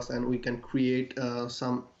come to us and we can create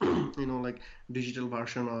some like digital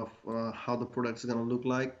version of how the product is gonna look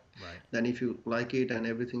like. Right. Then if you like it and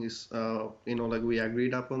everything is like we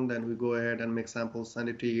agreed upon, then we go ahead and make samples, send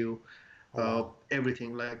it to you, Oh wow.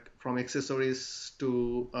 everything like from accessories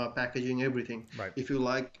to packaging, everything. Right. If you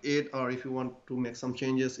like it or if you want to make some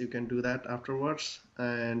changes, you can do that afterwards,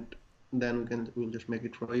 and then we'll just make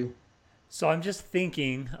it for you. So I'm just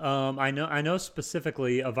thinking. I know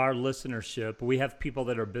specifically of our listenership. We have people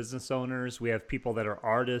that are business owners. We have people that are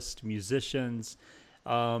artists, musicians.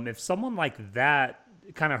 If someone like that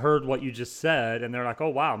kind of heard what you just said and they're like, "Oh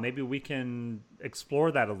wow, maybe we can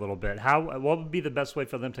explore that a little bit." What would be the best way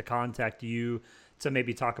for them to contact you to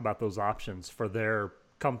maybe talk about those options for their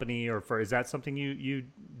company or for is that something you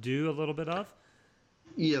do a little bit of?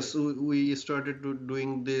 Yes, we started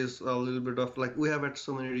doing this a little bit of like we have had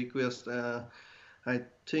so many requests. I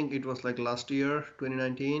think it was like last year,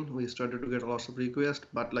 2019, we started to get lots of requests.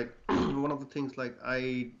 But like one of the things like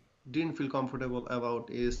I didn't feel comfortable about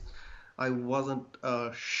is I wasn't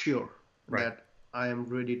sure Right. that I am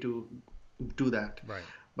ready to do that. Right.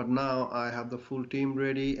 But now I have the full team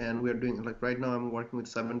ready, and we are doing like right now I'm working with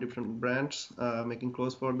 7 different brands, making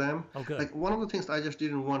clothes for them. Oh good. Like one of the things I just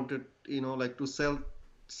didn't want to, like to sell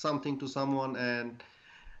something to someone and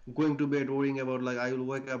going to bed worrying about like I will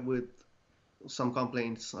wake up with some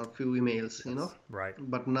complaints or few emails. Yes. Right.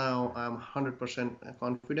 But now I'm 100%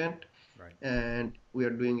 confident, Right. and we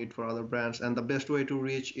are doing it for other brands. And the best way to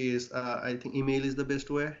reach is I think email is the best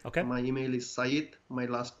way. Okay. My email is Syed, my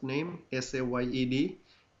last name Sayed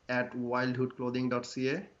at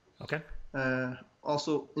wildhoodclothing.ca. Okay.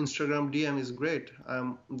 Also, Instagram DM is great.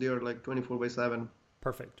 I'm there like 24/7.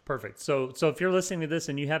 Perfect, perfect. So if you're listening to this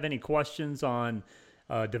and you have any questions on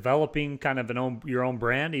developing kind of your own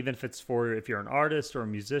brand, even if it's for if you're an artist or a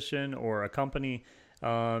musician or a company,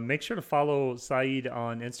 make sure to follow Saeed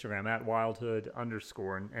on Instagram at wildhood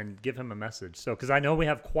underscore and give him a message. So because I know we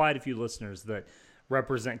have quite a few listeners that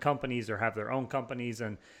represent companies or have their own companies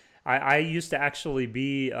and. I used to actually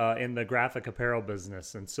be in the graphic apparel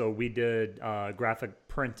business, and so we did graphic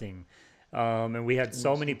printing. And we had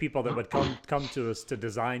so many Awesome. people that would come to us to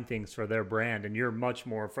design things for their brand, and you're much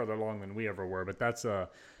more further along than we ever were. But that's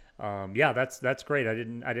yeah, that's great. I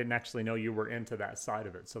didn't actually know you were into that side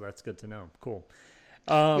of it, so that's good to know. Cool.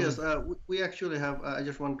 Yes, Um, we actually have. I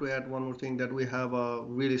just want to add one more thing that we have a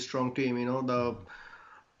really strong team. The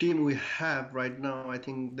team we have right now, I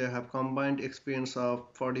think they have combined experience of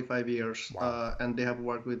 45 years, wow. and they have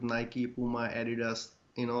worked with Nike, Puma, Adidas,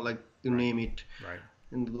 like you Right. name it, Right.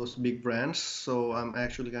 in those big brands. So I'm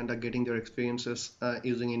actually kind of getting their experiences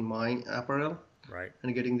using in my apparel Right.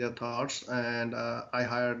 and getting their thoughts. And I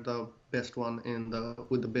hired the best one in the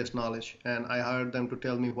with the best knowledge, and I hired them to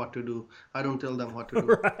tell me what to do. I don't tell them what to do.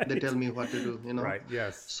 They Right. tell me what to do. Right.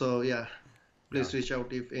 Yes. So yeah, Yeah. please reach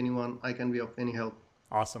out if anyone I can be of any help.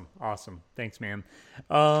 Awesome. Awesome. Thanks, man.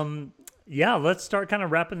 Um, yeah, let's start kind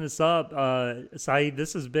of wrapping this up. Saeed,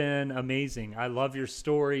 this has been amazing. I love your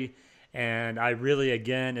story. And I really,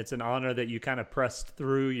 again, it's an honor that you kind of pressed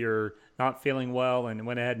through your not feeling well and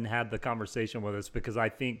went ahead and had the conversation with us because I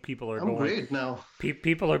think I'm great now.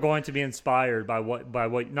 people are going to be inspired by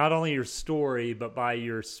what not only your story but by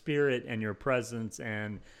your spirit and your presence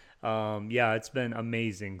and yeah, it's been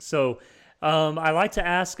amazing. So I like to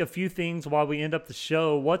ask a few things while we end up the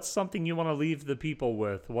show. What's something you want to leave the people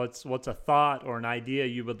with? What's a thought or an idea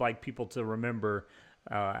you would like people to remember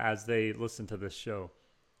as they listen to this show?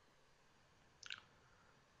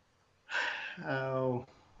 Uh,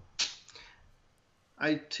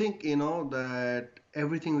 I think, that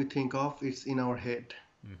everything we think of is in our head.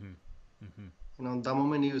 Mm-hmm. Mm-hmm. The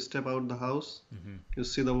moment you step out the house, Mm-hmm. you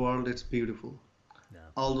see the world, it's beautiful. Yeah.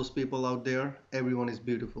 All those people out there, everyone is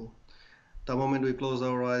beautiful. The moment we close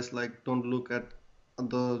our eyes, like, don't look at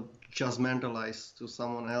the judgmental eyes to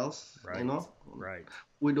someone else, Right. Right.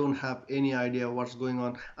 we don't have any idea what's going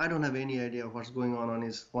on. I don't have any idea what's going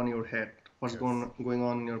on your head, what's Yes. going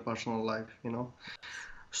on in your personal life. Yes.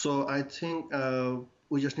 So I think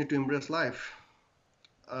we just need to embrace life.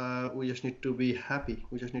 We just need to be happy.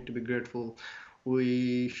 We just need to be grateful.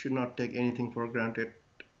 We should not take anything for granted.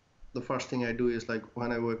 The first thing I do is, like,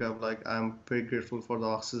 when I wake up, like, I'm very grateful for the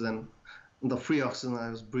oxygen, the free oxygen I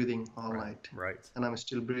was breathing all Right. night, Right. and I'm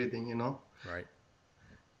still breathing. Right.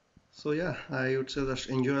 So yeah, I would say just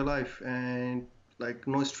enjoy life and, like,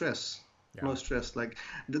 no stress, Yeah. no stress. Like,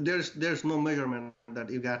 there's no measurement that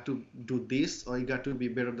you got to do this or you got to be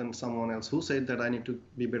better than someone else. Who said that I need to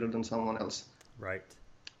be better than someone else? Right.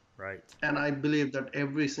 Right. And I believe that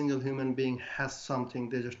every single human being has something.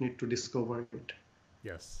 They just need to discover it.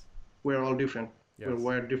 Yes. We're all different. We're Yes.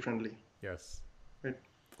 wired differently. Yes. Right?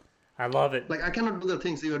 I love it. Like, I cannot do the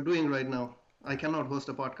things you are doing right now. I cannot host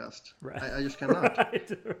a podcast. Right. I just cannot.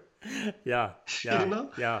 Right. Yeah. you Yeah.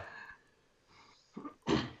 know? Yeah.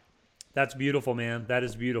 That's beautiful, man. That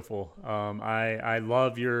is beautiful. I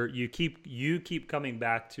love you keep coming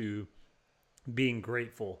back to being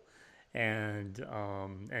grateful and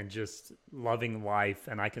just loving life,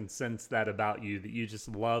 and I can sense that about you, that you just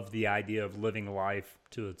love the idea of living life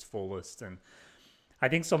to its fullest. And I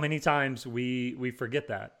think so many times we forget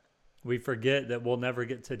that. We forget that we'll never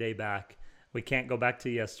get today back. We can't go back to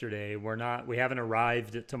yesterday. We haven't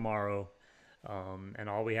arrived at tomorrow. And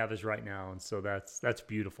all we have is right now. And so that's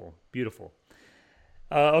beautiful. Beautiful.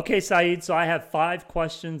 Okay, Saeed. So I have 5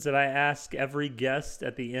 questions that I ask every guest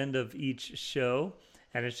at the end of each show.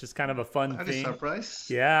 And it's just kind of a fun That is thing. surprise.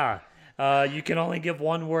 Yeah. You can only give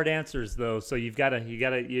 1-word answers though. So you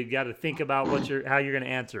gotta think about how you're going to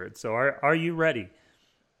answer it. So are you ready?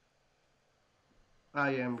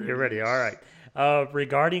 I am ready. You're ready. All right.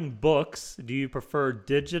 Regarding books, do you prefer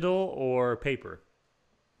digital or paper?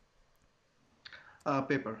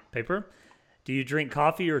 Paper. Paper. Do you drink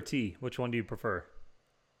coffee or tea? Which one do you prefer?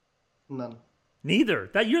 None. Neither.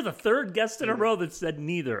 That you're the 3rd guest in a row that said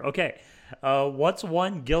neither. Okay. What's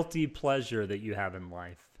one guilty pleasure that you have in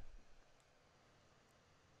life?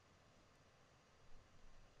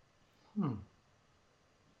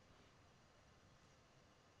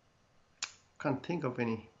 Can't think of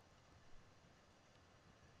any.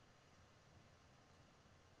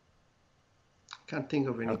 Can't think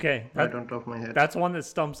of any. Okay. Right on top of my head. That's one that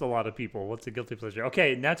stumps a lot of people. What's a guilty pleasure?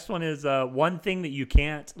 Okay. Next one is one thing that you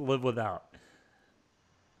can't live without.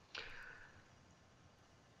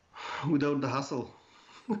 Without the hustle.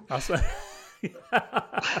 Also,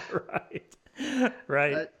 right.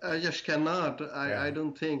 Right. I just cannot. Yeah. I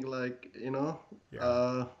don't think, like,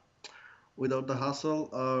 Yeah. without the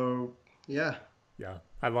hustle, yeah. Yeah,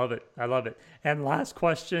 I love it. I love it. And last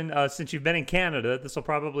question, since you've been in Canada, this will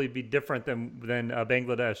probably be different than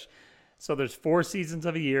Bangladesh. So there's 4 seasons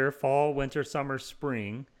of a year: fall, winter, summer,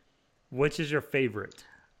 spring. Which is your favorite?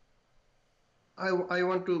 I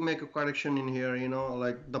want to make a correction in here,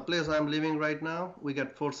 like the place I'm living right now, we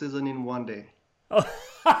get 4 seasons in one day.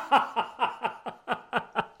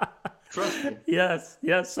 Trust me. Yes,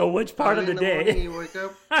 yes. So which part Early of the in morning, day? you wake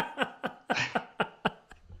up.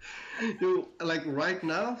 Like right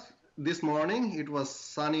now, this morning it was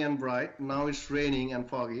sunny and bright. Now it's raining and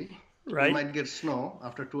foggy. We Right. might get snow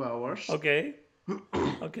after 2 hours. Okay.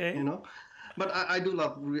 Okay. But I do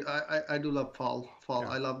love I do love fall.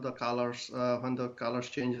 I love the colors when the colors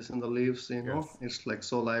changes in the leaves. Yes. It's like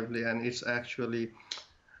so lively, and it's actually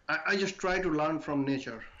I just try to learn from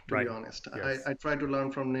nature. To Right. be honest, Yes. I try to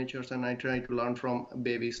learn from nature, and I try to learn from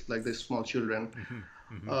babies, like the small children.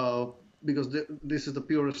 Because this is the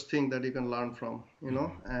purest thing that you can learn from,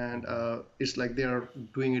 and it's like they're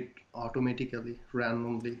doing it automatically,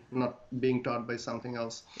 randomly, not being taught by something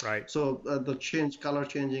else. Right. So the color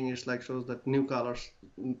changing is like shows that new colors,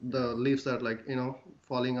 the leaves are like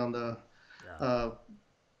falling on the Yeah.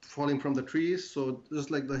 falling from the trees. So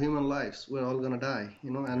just like the human lives, we're all gonna die,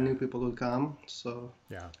 and new people will come. So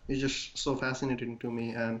Yeah. it's just so fascinating to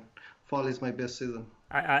me, and fall is my best season.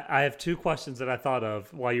 I have 2 questions that I thought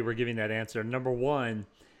of while you were giving that answer. Number 1,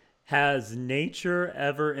 has nature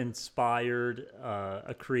ever inspired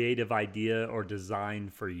a creative idea or design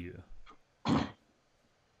for you?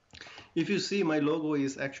 If you see, my logo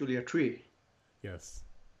is actually a tree. Yes.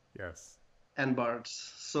 Yes. and birds.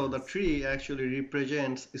 So the Yes. tree actually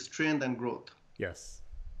represents strength and growth, Yes.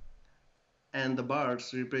 and the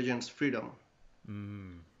birds represents freedom.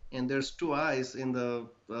 Mm. And there's two eyes in the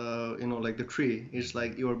like the tree. It's Mm-hmm.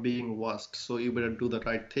 like you're being watched, so you better do the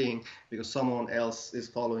right thing because someone else is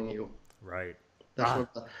following you. Right. That's Ah,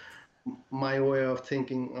 what my way of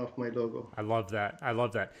thinking of my logo. I love that. I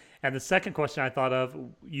love that. And the second question I thought of,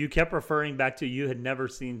 you kept referring back to you had never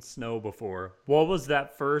seen snow before. What was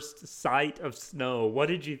that first sight of snow? What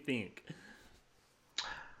did you think?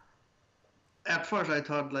 At first, I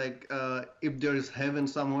thought like if there is heaven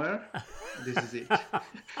somewhere, this is it.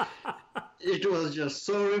 It was just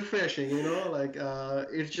so refreshing, like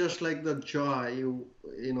it's just like the joy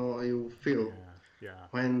you feel Yeah. Yeah.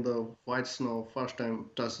 when the white snow first time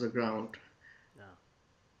touches the ground Yeah.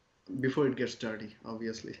 before it gets dirty,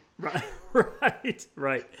 obviously. Right, right,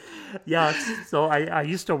 right. Yeah. So I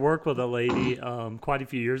used to work with a lady quite a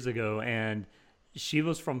few years ago, and she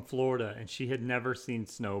was from Florida, and she had never seen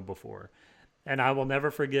snow before. And I will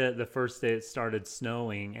never forget the first day it started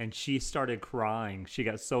snowing, and she started crying. She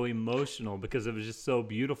got so emotional because it was just so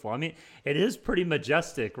beautiful. I mean, it is pretty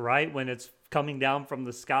majestic, right? When it's coming down from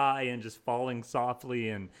the sky and just falling softly.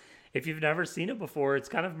 And if you've never seen it before, it's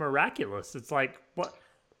kind of miraculous. It's like, what?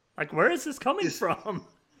 Like, where is this coming It's from?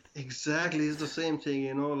 exactly it's the same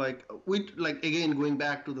thing, like we like again going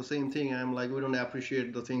back to the same thing. I'm like we don't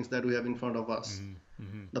appreciate the things that we have in front of us.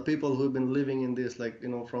 Mm-hmm. The people who've been living in this, like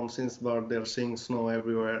from since birth, they're seeing snow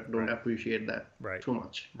everywhere, don't Right, appreciate that right, too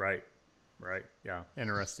much. right, right. Yeah,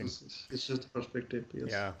 interesting. It's just a perspective, yes.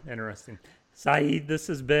 Yeah, interesting. Saeed, this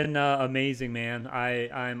has been amazing, man.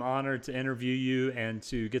 I'm honored to interview you and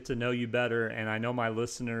to get to know you better. And I know my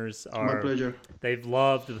listeners My are, pleasure. they've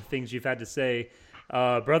loved the things you've had to say.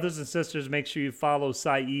 Brothers and sisters, make sure you follow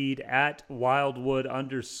Saeed at Wildwood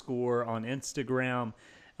 _ on Instagram.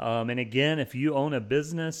 And again, if you own a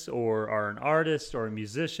business or are an artist or a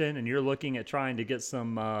musician and you're looking at trying to get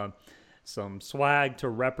some swag to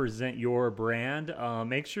represent your brand,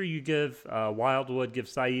 make sure you give Wildwood, give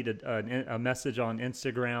Saeed a message on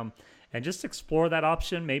Instagram and just explore that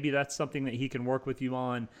option. Maybe that's something that he can work with you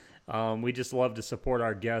on. We just love to support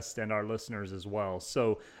our guests and our listeners as well.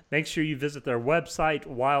 So make sure you visit their website,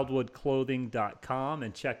 wildwoodclothing.com,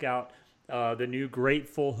 and check out the new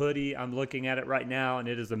Grateful hoodie. I'm looking at it right now, and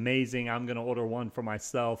it is amazing. I'm going to order one for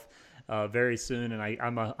myself very soon, and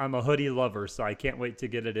I'm a hoodie lover, so I can't wait to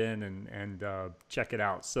get it in and check it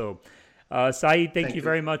out. So, Saeed, thank you Thank you.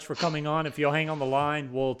 very much for coming on. If you'll hang on the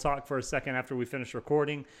line, we'll talk for a second after we finish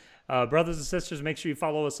recording. Brothers and sisters, make sure you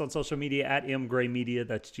follow us on social media at mgraymedia.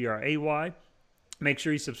 That's GRAY. Make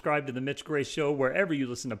sure you subscribe to the Mitch Gray Show wherever you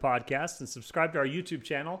listen to podcasts, and subscribe to our YouTube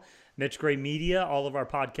channel, Mitch Gray Media. All of our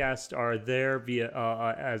podcasts are there via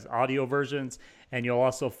as audio versions, and you'll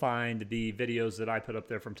also find the videos that I put up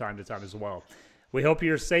there from time to time as well. We hope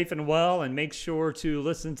you're safe and well, and make sure to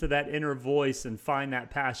listen to that inner voice and find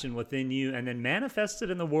that passion within you and then manifest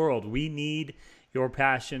it in the world. We need your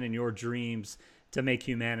passion and your dreams to make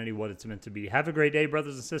humanity what it's meant to be. Have a great day,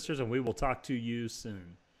 brothers and sisters, and we will talk to you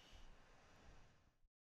soon.